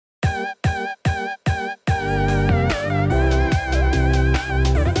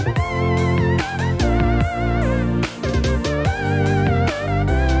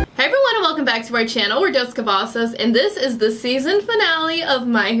our channel. We're Dos Cavazos, and this is the season finale of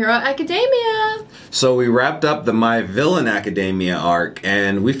My Hero Academia. So we wrapped up the My Villain Academia arc,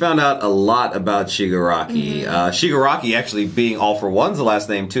 and we found out a lot about Shigaraki. Shigaraki actually being All For One's last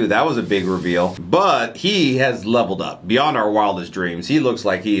name too. That was a big reveal. But he has leveled up beyond our wildest dreams. He looks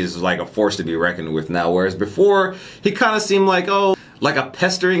like he is like a force to be reckoned with now, whereas before he kind of seemed like, oh, like a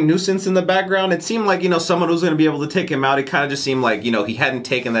pestering nuisance in the background. It seemed like, you know, someone who's going to be able to take him out. It kind of just seemed like, you know, he hadn't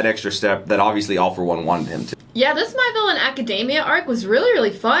taken that extra step that obviously All For One wanted him to. Yeah, this My Villain Academia arc was really,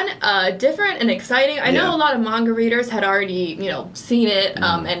 really fun, different and exciting. I know a lot of manga readers had already, you know, seen it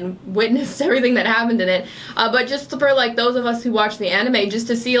and witnessed everything that happened in it. But just for, like, those of us who watch the anime, just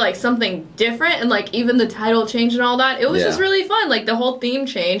to see, like, something different and, like, even the title change and all that, it was just really fun. Like, the whole theme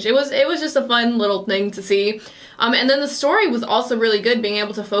changed. It was just a fun little thing to see. And then the story was also really good, being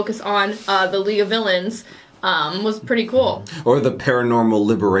able to focus on the League of Villains. Was pretty cool. Or the Paranormal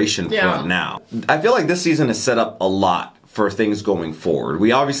Liberation Front now. I feel like this season has set up a lot for things going forward.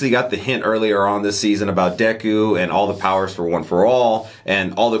 We obviously got the hint earlier on this season about Deku and all the powers for One For All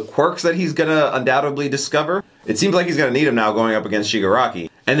and all the quirks that he's gonna undoubtedly discover. It seems like he's gonna need them now going up against Shigaraki.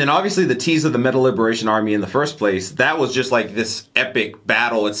 And then obviously the tease of the Metal Liberation Army in the first place, that was just like this epic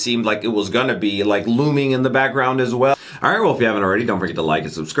battle. It seemed like it was gonna be like looming in the background as well. Alright, well if you haven't already, don't forget to like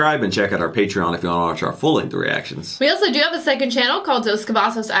and subscribe and check out our Patreon if you want to watch our full-length reactions. We also do have a second channel called Dos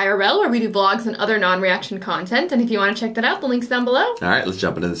Cavazos IRL where we do vlogs and other non-reaction content, and if you want to check that out, the link's down below. Alright, let's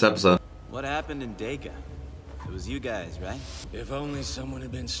jump into this episode. What happened in Deka? It was you guys, right? If only someone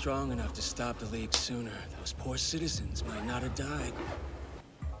had been strong enough to stop the League sooner, those poor citizens might not have died.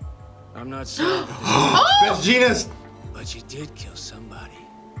 I'm not saying that Best Genus! but you did kill somebody.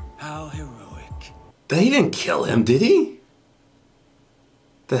 How heroic. He didn't kill him, did he?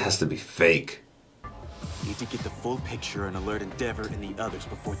 That has to be fake. Need to get the full picture and alert Endeavor and the others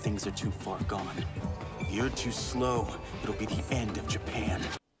before things are too far gone. If you're too slow, it'll be the end of Japan.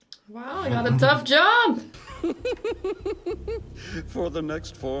 Wow, you got a tough job. For the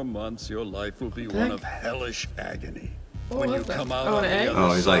next 4 months, your life will be one of hellish agony. When you come out on the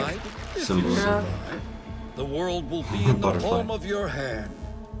other he's side, like if some you survive, the world will be in the Butterfly. palm of your hand,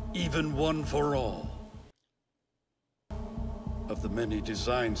 even One For All. Of the many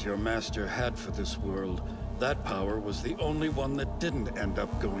designs your master had for this world, that power was the only one that didn't end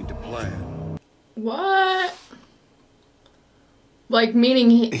up going to plan. What? Like, meaning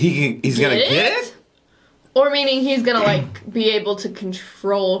he's gonna get it? Or meaning he's gonna, like, be able to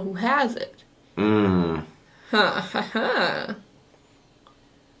control who has it? Ha ha ha.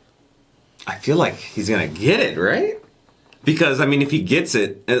 I feel like he's gonna get it, right? Because, I mean, if he gets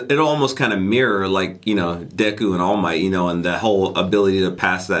it, it'll almost kind of mirror, like, you know, Deku and All Might, you know, and the whole ability to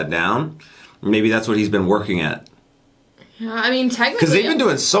pass that down. Maybe that's what he's been working at. Yeah, I mean, technically... Because they've been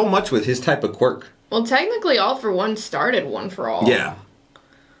doing so much with his type of quirk. Well, technically, All For One started One For All. Yeah.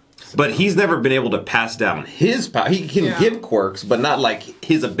 But he's never been able to pass down his power. He can give quirks, but not, like,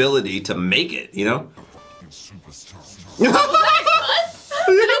 his ability to make it, you know? Did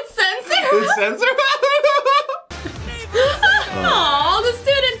it censor? It's censored? Aw, the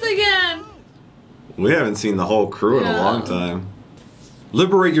students again! We haven't seen the whole crew in a long time.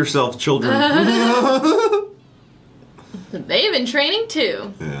 Liberate yourself, children. They've been training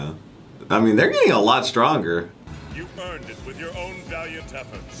too. Yeah. I mean, they're getting a lot stronger. You earned it with your own valiant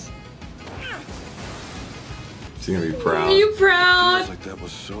efforts. She's gonna be proud. Are you proud? Feels like that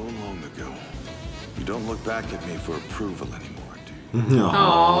was so long ago. You don't look back at me for approval anymore, do you?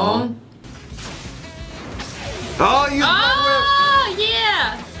 Aww. Oh, you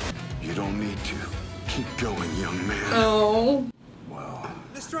yeah! You don't need to. Keep going, young man. Oh. Wow.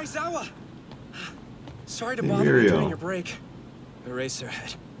 Mr. Aizawa! Sorry to bother you during your break.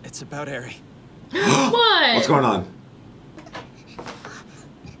 Eraserhead. It's about Eri. What? What's going on?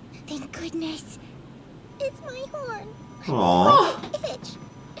 Thank goodness. It's my horn. Aww. Itch.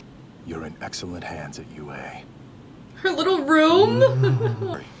 You're in excellent hands at UA. Her little room?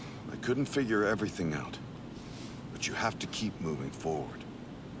 I couldn't figure everything out. But you have to keep moving forward.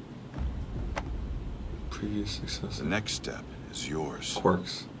 Previous success. The next step is yours.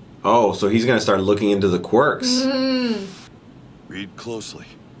 Quirks. Oh, so he's gonna start looking into the quirks. Read closely.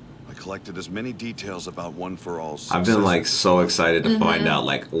 I collected as many details about One For All's I've been like so excited to find out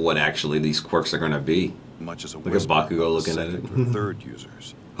like what actually these quirks are gonna be. much as a Look at Bakugo looking at it. or third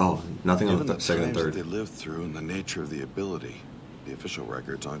users. Oh, nothing on Given the the second and times third. that they lived through and the nature of the ability, the official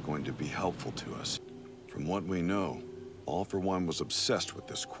records aren't going to be helpful to us. From what we know, All For One was obsessed with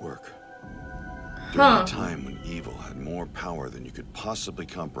this quirk. During a time when evil had more power than you could possibly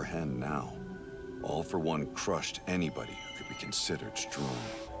comprehend now, All For One crushed anybody who could be considered strong.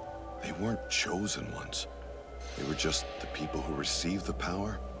 They weren't chosen ones. They were just the people who received the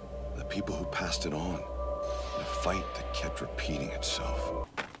power, the people who passed it on. In a fight that kept repeating itself.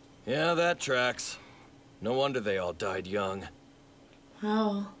 Yeah, that tracks. No wonder they all died young.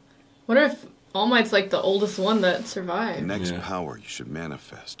 Wow. Wonder if All Might's like the oldest one that survived. The next power you should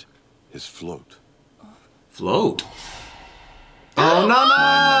manifest is float. Float? Oh,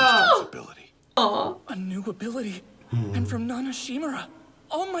 no! Ability. Aw. A new ability. And from Nana Shimura,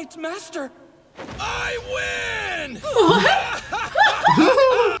 All Might's master. I win!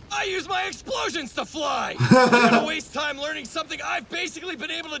 I use my explosions to fly! I'm gonna waste time learning something I've basically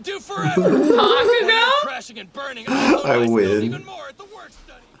been able to do forever! Crashing and burning, I win. Even more at the work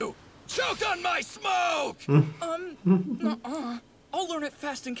study. Choke on my smoke! Nuh-uh. I'll learn it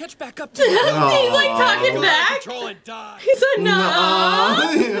fast and catch back up to you. He's like talking back. Control and die. He said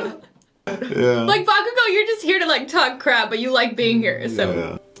no. Yeah. Like, Bakugo, you're just here to like talk crap, but you like being here, so.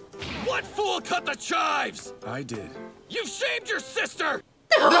 Yeah. What fool cut the chives? I did. You've shamed your sister!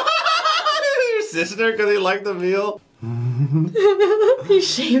 Your sister, because he liked the meal? You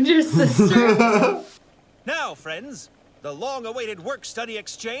shamed your sister. Now, friends, the long-awaited work-study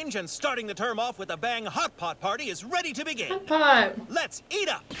exchange and starting the term off with a bang hot pot party is ready to begin. Hot pot. Let's eat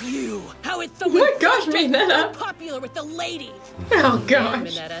up. You! How it's Oh my gosh, Minetta. popular with the ladies! Oh gosh.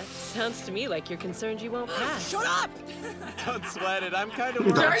 Minetta, sounds to me like you're concerned you won't pass. Shut up! Don't sweat it, I'm kind of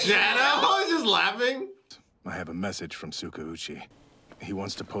Dark Shadow? I was just laughing. I have a message from Tsukauchi. He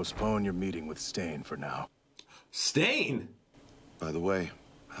wants to postpone your meeting with Stain for now. Stain? By the way,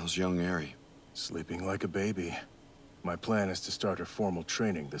 how's young Eri? Sleeping like a baby. My plan is to start her formal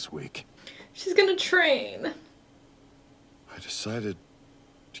training this week. She's gonna train. I decided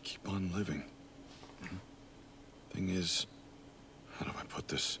to keep on living. Thing is, how do I put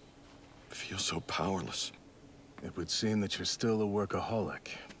this? I feel so powerless. It would seem that you're still a workaholic.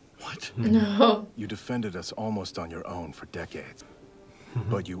 What? No. You defended us almost on your own for decades.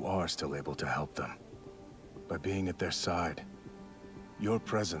 But you are still able to help them. By being at their side, your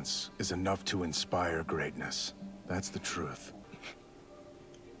presence is enough to inspire greatness. That's the truth.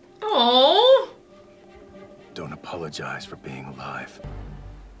 Oh. Don't apologize for being alive.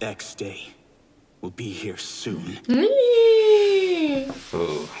 X Day will be here soon.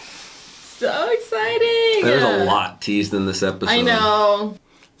 Oh. So exciting. There's a lot teased in this episode. I know.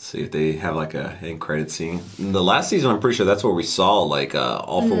 Let's see if they have like a end credit scene. In the last season, I'm pretty sure that's where we saw like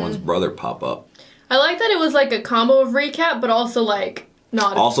All for One's brother pop up. I like that it was like a combo of recap, but also like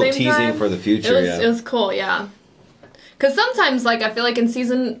not Also at the same teasing time. for the future, It was cool, yeah. Because sometimes, like, I feel like in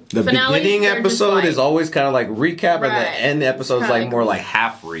season The finales, beginning they're just, episode like- is always kind of like recap, and the Right. end episode is like Kinda more cool. like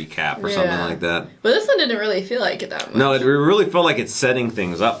half recap or something Yeah. like that. But this one didn't really feel like it that much. No, it really felt like it's setting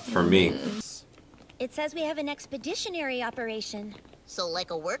things up for me. It says we have an expeditionary operation. So like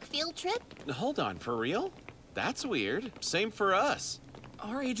a work field trip? Hold on, for real? That's weird. Same for us.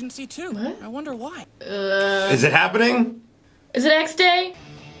 Our agency too. What? I wonder why. Is it happening? Is it X Day?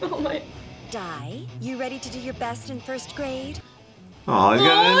 Oh my. Di, you ready to do your best in first grade? Oh, he's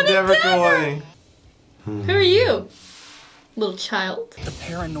got Oh, an Endeavor Endeavor! going. Who are you? Little child. The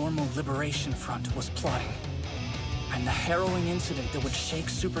Paranormal Liberation Front was plotting. And the harrowing incident that would shake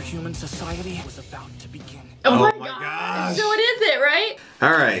superhuman society was about to begin. Oh, my my gosh. gosh. So it is it, right?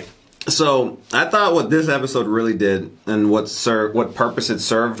 All right. So I thought what this episode really did and what purpose it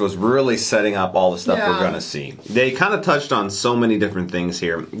served was really setting up all the stuff we're Yeah. going to see. They kind of touched on so many different things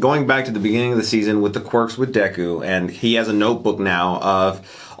here. Going back to the beginning of the season with the quirks with Deku, and he has a notebook now of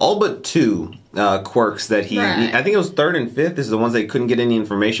all but 2 quirks that he, Right. I think it was 3rd and 5th is the ones they couldn't get any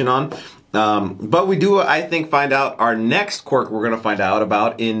information on. But we do, I think, find out our next quirk we're going to find out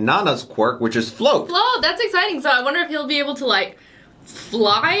about in Nana's quirk, which is float. Float, that's exciting. So I wonder if he'll be able to, like,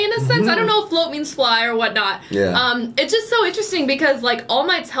 fly in a sense. I don't know if float means fly or whatnot. Yeah. It's just so interesting because, like, All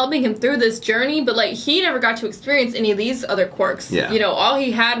Might's helping him through this journey, but, like, he never got to experience any of these other quirks. Yeah. You know, all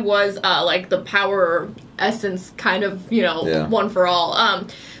he had was, like, the power essence kind of, you know, Yeah. one for all.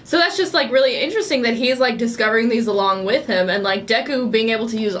 So that's just, like, really interesting that he's, like, discovering these along with him. And, like, Deku being able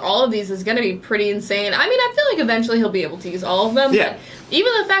to use all of these is going to be pretty insane. I mean, I feel like eventually he'll be able to use all of them. Yeah. But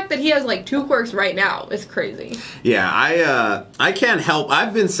even the fact that he has, like, 2 quirks right now is crazy. Yeah, I can't help.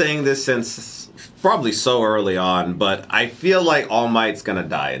 I've been saying this since probably so early on, but I feel like All Might's gonna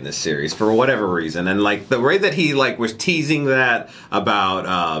die in this series for whatever reason. And like the way that he like was teasing that about,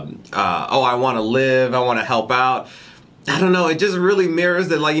 oh, I want to live, I want to help out. I don't know. It just really mirrors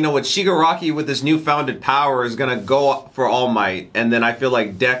that, like, you know, what Shigaraki with his newfounded power is gonna go for All Might, and then I feel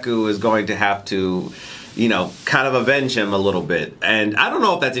like Deku is going to have to, you know, kind of avenge him a little bit. And I don't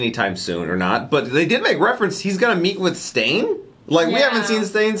know if that's anytime soon or not, but they did make reference he's gonna meet with Stain Like, we haven't seen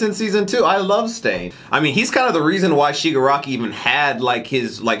Stain since season 2. I love Stain. I mean, he's kind of the reason why Shigaraki even had, like,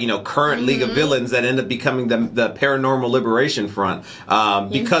 his, like, you know, current League of Villains that ended up becoming the Paranormal Liberation Front.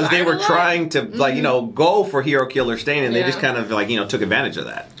 Because they were trying to, like, you know, go for Hero Killer Stain, and they just kind of, like, you know, took advantage of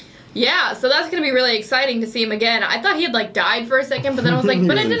that. Yeah, so that's going to be really exciting to see him again. I thought he had, like, died for a second, but then I was like,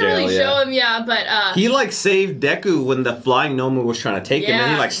 but it didn't really show him, but, he, like, saved Deku when the flying Nomu was trying to take him,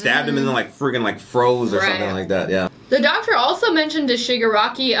 and he, like, stabbed him and then, like, friggin', like, froze or something like that, The doctor also mentioned to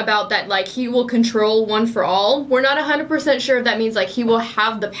Shigaraki about that, like, he will control One for All. We're not 100% sure if that means, like, he will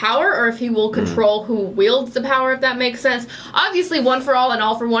have the power or if he will control who wields the power, if that makes sense. Obviously, One for All and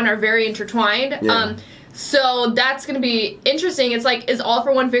All for One are very intertwined. So that's going to be interesting. It's like, is All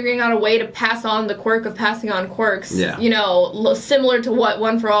for One figuring out a way to pass on the quirk of passing on quirks? You know, similar to what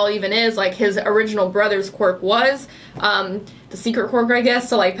One for All even is, like his original brother's quirk was. The secret quirk, I guess,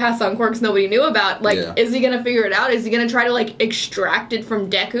 to like pass on quirks nobody knew about. Like, is he going to figure it out? Is he going to try to like extract it from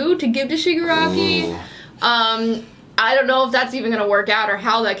Deku to give to Shigaraki? I don't know if that's even going to work out or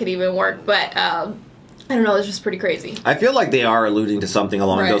how that could even work, but I don't know, it's just pretty crazy. I feel like they are alluding to something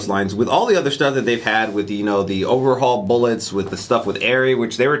along those lines with all the other stuff that they've had with, you know, the overhaul bullets, with the stuff with Eri,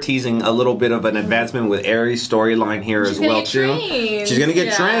 which they were teasing a little bit of an advancement with Eri's storyline here as well, too. She's going to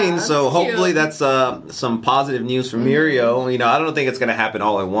get trained, so hopefully that's some positive news for Mirio. You know, I don't think it's going to happen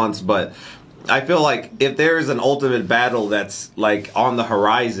all at once, but I feel like if there is an ultimate battle that's like on the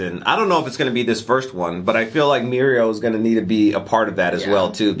horizon, I don't know if it's going to be this first one, but I feel like Mirio is going to need to be a part of that as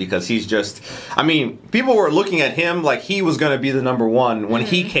well too, because he's just, I mean, people were looking at him like he was going to be the #1 when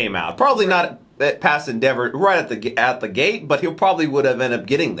he came out. Probably not past Endeavor right at the gate, but he probably would have ended up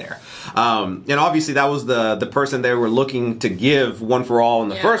getting there. And obviously that was the person they were looking to give One for All in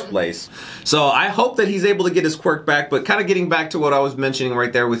the first place. So I hope that he's able to get his quirk back, but kind of getting back to what I was mentioning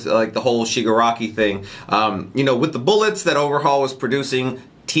right there with like the whole Shigaraki thing, you know, with the bullets that Overhaul was producing,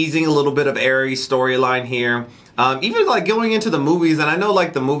 teasing a little bit of Eri's storyline here, even like going into the movies, and I know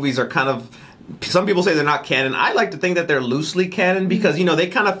like the movies are kind of, some people say they're not canon. I like to think that they're loosely canon because, you know, they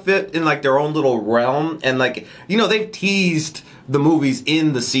kind of fit in like their own little realm, and like, you know, they've teased the movies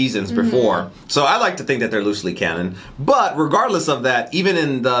in the seasons before. So I like to think that they're loosely canon. But regardless of that, even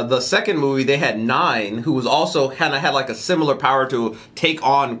in the second movie, they had Nine, who was also kind of had like a similar power to take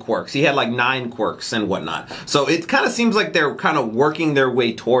on quirks. He had like 9 quirks and whatnot. So it kind of seems like they're kind of working their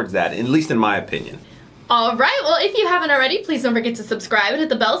way towards that, at least in my opinion. Alright, well, if you haven't already, please don't forget to subscribe and hit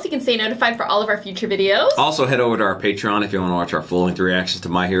the bell so you can stay notified for all of our future videos. Also, head over to our Patreon if you want to watch our full-length reactions to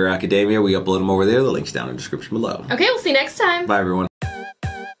My Hero Academia. We upload them over there. The link's down in the description below. Okay, we'll see you next time. Bye, everyone.